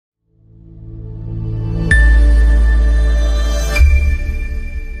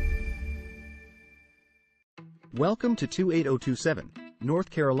Welcome to 28027, North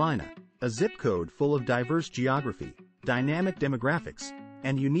Carolina, a zip code full of diverse geography, dynamic demographics,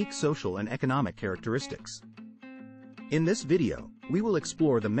 and unique social and economic characteristics. In this video, we will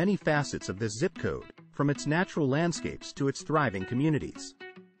explore the many facets of this zip code, from its natural landscapes to its thriving communities.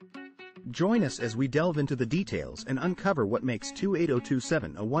 Join us as we delve into the details and uncover what makes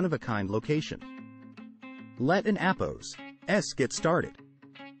 28027 a one-of-a-kind location. Let an Appos get started.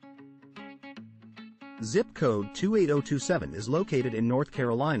 Zip code 28027 is located in North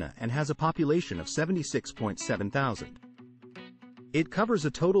Carolina and has a population of 76.7 thousand. It covers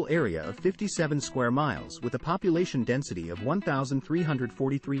a total area of 57 square miles with a population density of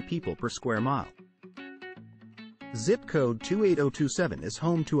 1,343 people per square mile. Zip code 28027 is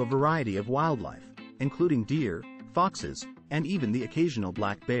home to a variety of wildlife, including deer, foxes, and even the occasional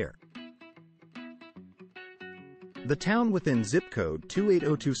black bear. The town within zip code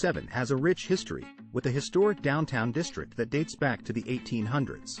 28027 has a rich history, with a historic downtown district that dates back to the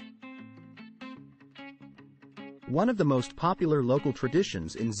 1800s. One of the most popular local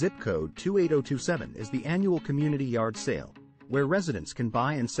traditions in zip code 28027 is the annual community yard sale, where residents can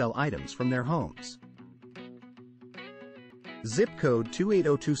buy and sell items from their homes. Zip code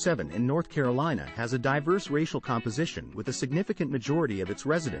 28027 in North Carolina has a diverse racial composition, with a significant majority of its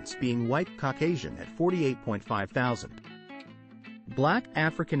residents being white Caucasian at 48.5 thousand. Black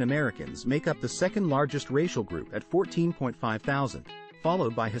African Americans make up the second largest racial group at 14.5 thousand,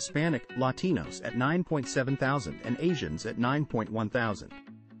 followed by Hispanic, Latinos at 9.7 thousand and Asians at 9.1 thousand.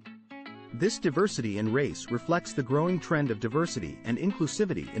 This diversity in race reflects the growing trend of diversity and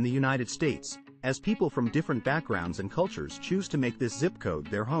inclusivity in the United States, as people from different backgrounds and cultures choose to make this zip code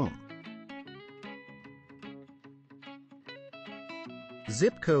their home.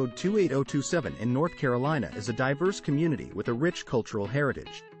 Zip code 28027 in North Carolina is a diverse community with a rich cultural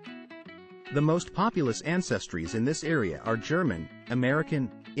heritage. The most populous ancestries in this area are German, American,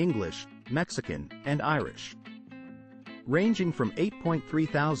 English, Mexican, and Irish. Ranging from 8.3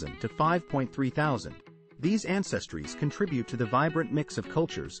 thousand to 5.3 thousand, these ancestries contribute to the vibrant mix of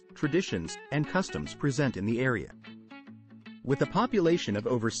cultures, traditions, and customs present in the area. With a population of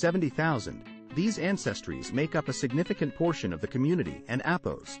over 70,000, these ancestries make up a significant portion of the community and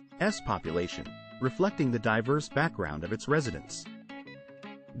Appos' population, reflecting the diverse background of its residents.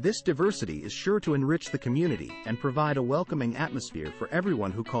 This diversity is sure to enrich the community and provide a welcoming atmosphere for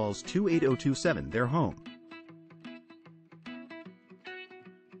everyone who calls 28027 their home.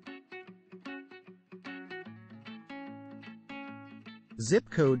 Zip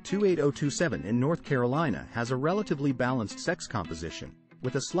code 28027 in North Carolina has a relatively balanced sex composition,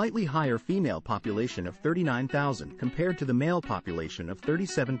 with a slightly higher female population of 39,000 compared to the male population of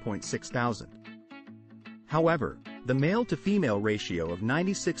 37.6 thousand. However, the male-to-female ratio of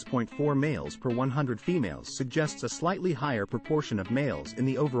 96.4 males per 100 females suggests a slightly higher proportion of males in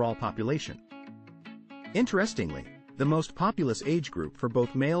the overall population. Interestingly, the most populous age group for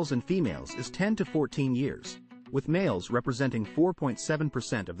both males and females is 10 to 14 years, with males representing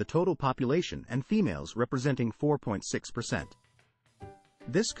 4.7% of the total population and females representing 4.6%.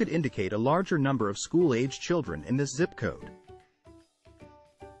 This could indicate a larger number of school-age children in this zip code.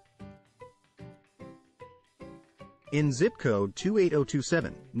 In zip code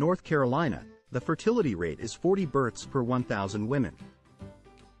 28027, North Carolina, the fertility rate is 40 births per 1,000 women.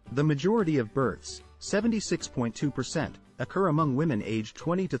 The majority of births, 76.2%, occur among women aged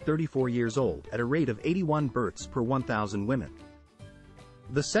 20 to 34 years old at a rate of 81 births per 1,000 women.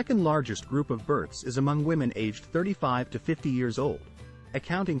 The second largest group of births is among women aged 35 to 50 years old,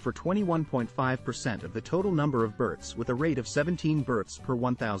 accounting for 21.5% of the total number of births with a rate of 17 births per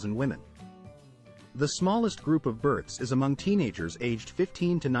 1,000 women. The smallest group of births is among teenagers aged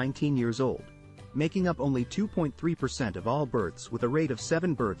 15 to 19 years old, making up only 2.3% of all births with a rate of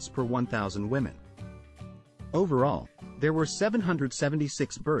 7 births per 1,000 women. Overall, there were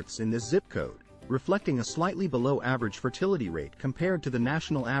 776 births in this zip code, reflecting a slightly below average fertility rate compared to the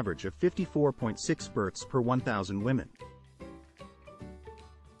national average of 54.6 births per 1,000 women.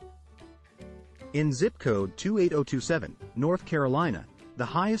 In zip code 28027, North Carolina, the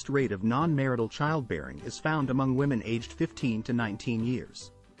highest rate of non-marital childbearing is found among women aged 15 to 19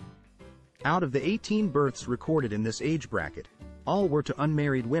 years. Out of the 18 births recorded in this age bracket, all were to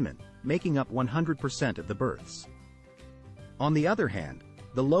unmarried women, making up 100% of the births. On the other hand,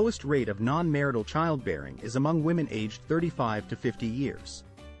 the lowest rate of non-marital childbearing is among women aged 35 to 50 years.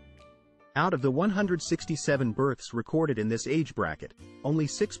 Out of the 167 births recorded in this age bracket, only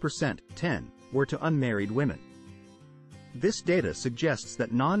 6%, 10, were to unmarried women. This data suggests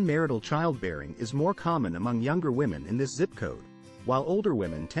that non-marital childbearing is more common among younger women in this zip code, while older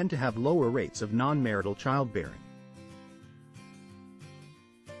women tend to have lower rates of non-marital childbearing.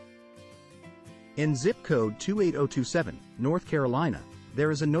 In zip code 28027, North Carolina, there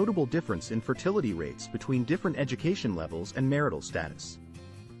is a notable difference in fertility rates between different education levels and marital status.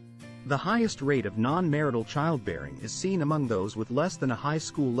 The highest rate of non-marital childbearing is seen among those with less than a high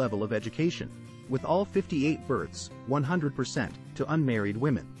school level of education, with all 58 births, 100%, to unmarried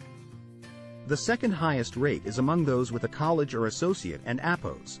women. The second highest rate is among those with a college or associate and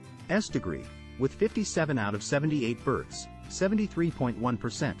APOS S degree, with 57 out of 78 births,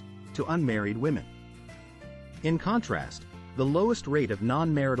 73.1%, to unmarried women. In contrast, the lowest rate of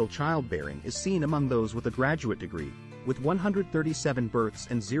non-marital childbearing is seen among those with a graduate degree, with 137 births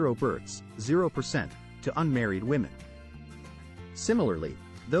and 0 births, 0%, to unmarried women. Similarly,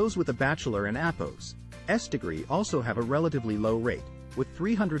 those with a bachelor and APOS S degree also have a relatively low rate, with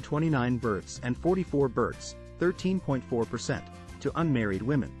 329 births and 44 births, 13.4%, to unmarried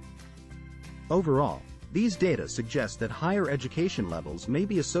women. Overall, these data suggest that higher education levels may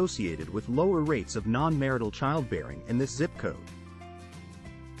be associated with lower rates of non-marital childbearing in this zip code.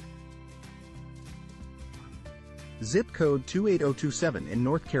 Zip code 28027 in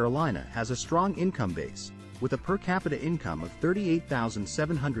North Carolina has a strong income base, with a per capita income of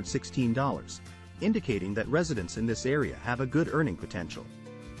 $38,716, indicating that residents in this area have a good earning potential.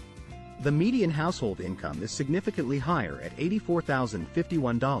 The median household income is significantly higher at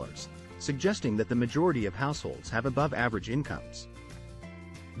 $84,051, suggesting that the majority of households have above-average incomes.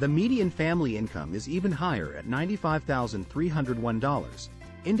 The median family income is even higher at $95,301,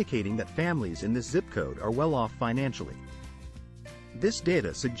 indicating that families in this zip code are well off financially. This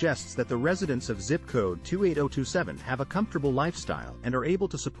data suggests that the residents of zip code 28027 have a comfortable lifestyle and are able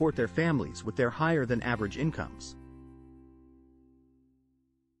to support their families with their higher-than-average incomes.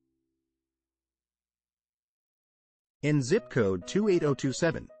 In zip code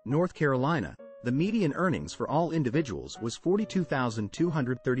 28027, North Carolina, the median earnings for all individuals was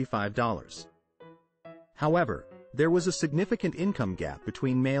 $42,235. However, there was a significant income gap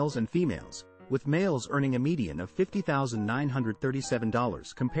between males and females, with males earning a median of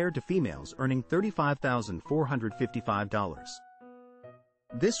 $50,937 compared to females earning $35,455.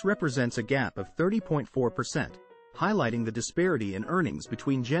 This represents a gap of 30.4%, highlighting the disparity in earnings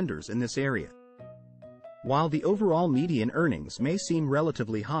between genders in this area. While the overall median earnings may seem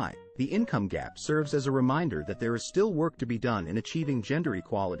relatively high, the income gap serves as a reminder that there is still work to be done in achieving gender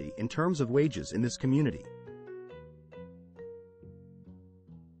equality in terms of wages in this community.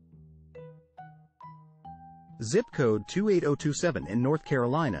 Zip code 28027 in North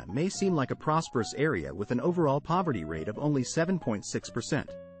Carolina may seem like a prosperous area with an overall poverty rate of only 7.6%.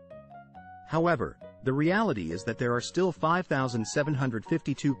 However, the reality is that there are still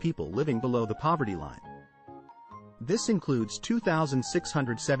 5,752 people living below the poverty line. This includes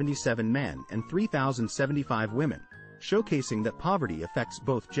 2,677 men and 3,075 women, showcasing that poverty affects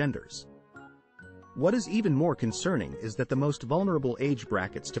both genders. What is even more concerning is that the most vulnerable age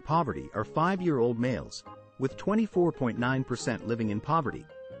brackets to poverty are 5-year-old males, with 24.9% living in poverty,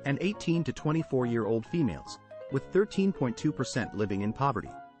 and 18 to 24-year-old females, with 13.2% living in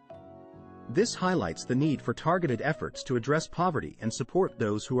poverty. This highlights the need for targeted efforts to address poverty and support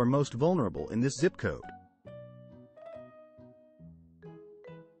those who are most vulnerable in this zip code.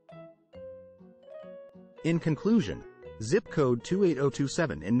 In conclusion, zip code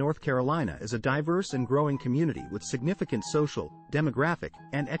 28027 in North Carolina is a diverse and growing community with significant social, demographic,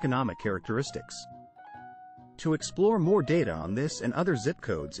 and economic characteristics. To explore more data on this and other zip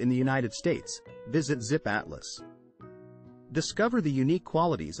codes in the United States, visit ZipAtlas. Discover the unique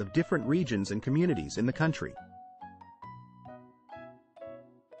qualities of different regions and communities in the country.